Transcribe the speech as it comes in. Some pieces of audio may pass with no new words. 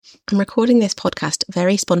I'm recording this podcast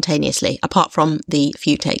very spontaneously, apart from the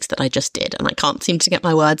few takes that I just did, and I can't seem to get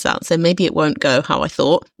my words out, so maybe it won't go how I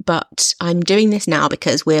thought. But I'm doing this now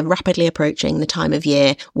because we're rapidly approaching the time of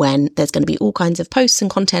year when there's going to be all kinds of posts and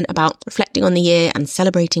content about reflecting on the year and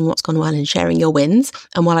celebrating what's gone well and sharing your wins.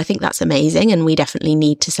 And while I think that's amazing, and we definitely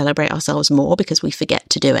need to celebrate ourselves more because we forget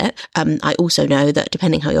to do it, I also know that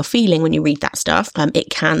depending how you're feeling when you read that stuff, it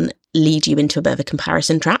can lead you into a bit of a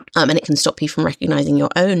comparison trap, and it can stop you from recognizing your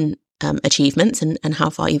own achievements and how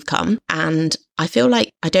far you've come. And I feel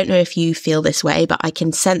like, I don't know if you feel this way, but I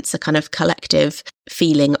can sense a kind of collective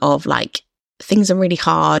feeling of like things are really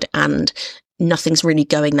hard and nothing's really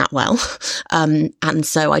going that well. And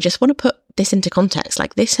so I just want to put this into context.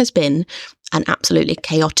 Like, this has been an absolutely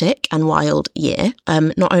chaotic and wild year.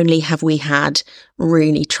 Not only have we had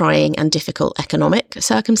really trying and difficult economic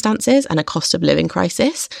circumstances and a cost of living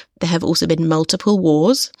crisis, there have also been multiple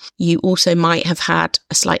wars. You also might have had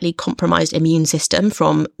a slightly compromised immune system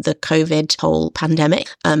from the COVID whole pandemic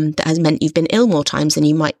that has meant you've been ill more times than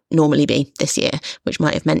you might normally be this year, which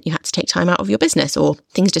might have meant you had to take time out of your business, or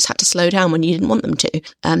things just had to slow down when you didn't want them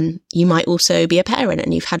to. You might also be a parent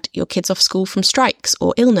and you've had your kids off school from strikes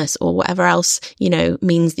or illness or whatever else,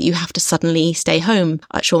 means that you have to suddenly stay home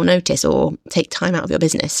at short notice or take time out of your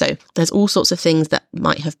business. So there's all sorts of things that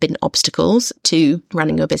might have been obstacles to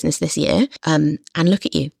running your business this year. And look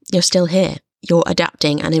at you, you're still here. You're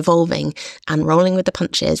adapting and evolving and rolling with the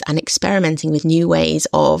punches and experimenting with new ways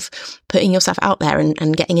of putting yourself out there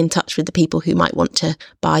and getting in touch with the people who might want to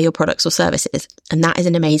buy your products or services. And that is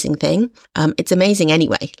an amazing thing. It's amazing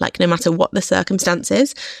anyway, like no matter what the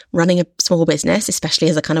circumstances, running a small business, especially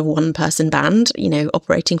as a kind of one person band,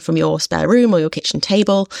 operating from your spare room or your kitchen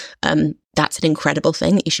table, that's an incredible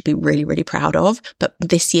thing that you should be really, really proud of. But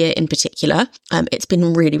this year in particular, it's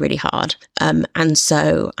been really, really hard. And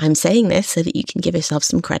so I'm saying this so that you can give yourself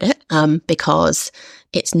some credit, because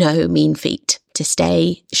it's no mean feat to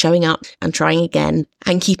stay showing up and trying again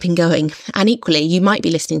and keeping going. And equally, you might be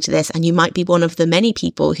listening to this and you might be one of the many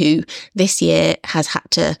people who this year has had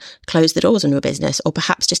to close the doors on your business, or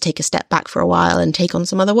perhaps just take a step back for a while and take on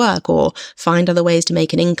some other work or find other ways to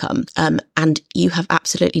make an income. And you have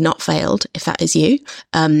absolutely not failed if that is you.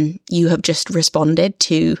 You have just responded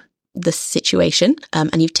to the situation,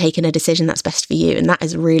 and you've taken a decision that's best for you, and that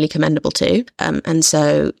is really commendable too. And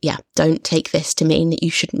so don't take this to mean that you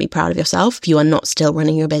shouldn't be proud of yourself if you are not still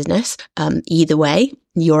running your business. Either way,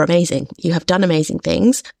 you're amazing. You have done amazing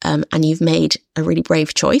things, and you've made a really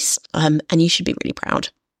brave choice, and you should be really proud.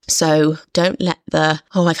 So don't let the,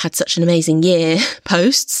 I've had such an amazing year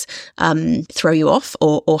posts throw you off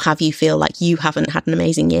or have you feel like you haven't had an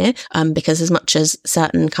amazing year, because as much as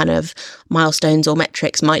certain kind of milestones or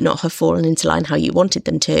metrics might not have fallen into line how you wanted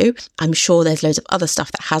them to, I'm sure there's loads of other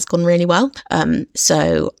stuff that has gone really well.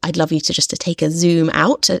 So I'd love you to just to take a zoom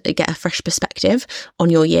out, to get a fresh perspective on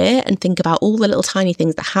your year and think about all the little tiny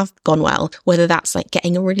things that have gone well, whether that's like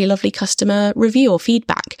getting a really lovely customer review or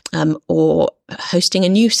feedback, or hosting a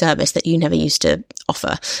new service that you never used to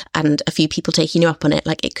offer and a few people taking you up on it.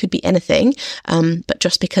 Like, it could be anything, but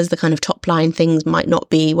just because the kind of top line things might not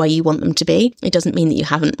be where you want them to be, it doesn't mean that you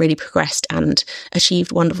haven't really progressed and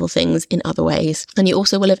achieved wonderful things in other ways. And you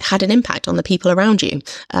also will have had an impact on the people around you,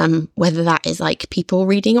 whether that is like people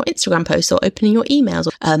reading your Instagram posts or opening your emails.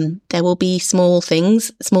 There will be small things,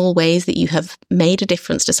 small ways that you have made a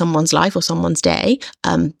difference to someone's life or someone's day,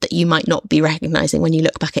 that you might not be recognizing when you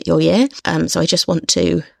look back at your year. So I just want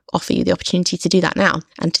to offer you the opportunity to do that now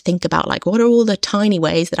and to think about, like, what are all the tiny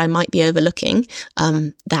ways that I might be overlooking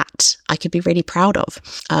that I could be really proud of,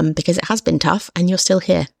 because it has been tough and you're still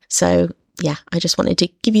here. So I just wanted to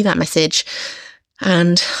give you that message,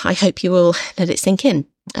 and I hope you will let it sink in.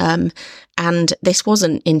 And this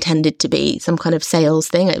wasn't intended to be some kind of sales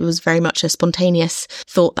thing. It was very much a spontaneous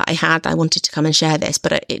thought that I had. I wanted to come and share this,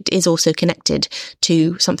 but it is also connected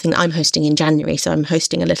to something that I'm hosting in January. So I'm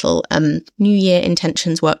hosting a little New Year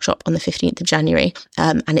intentions workshop on the 15th of January.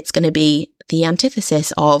 And it's going to be the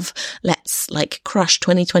antithesis of let's like crush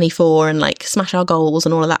 2024 and like smash our goals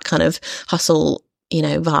and all of that kind of hustle,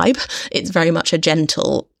 vibe. It's very much a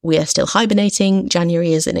gentle, we are still hibernating.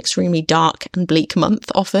 January is an extremely dark and bleak month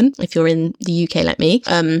often, if you're in the UK like me.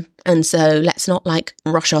 And so let's not like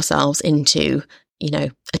rush ourselves into,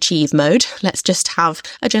 achieve mode. Let's just have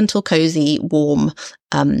a gentle, cozy, warm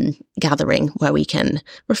gathering where we can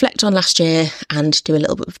reflect on last year and do a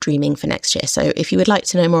little bit of dreaming for next year. So if you would like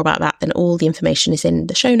to know more about that, then all the information is in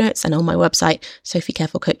the show notes and on my website,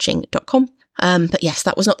 sophiecarefulcoaching.com. But yes,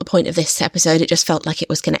 that was not the point of this episode. It just felt like it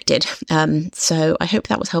was connected. So I hope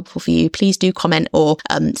that was helpful for you. Please do comment or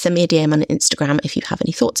send me a DM on Instagram if you have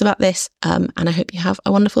any thoughts about this. And I hope you have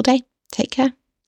a wonderful day. Take care.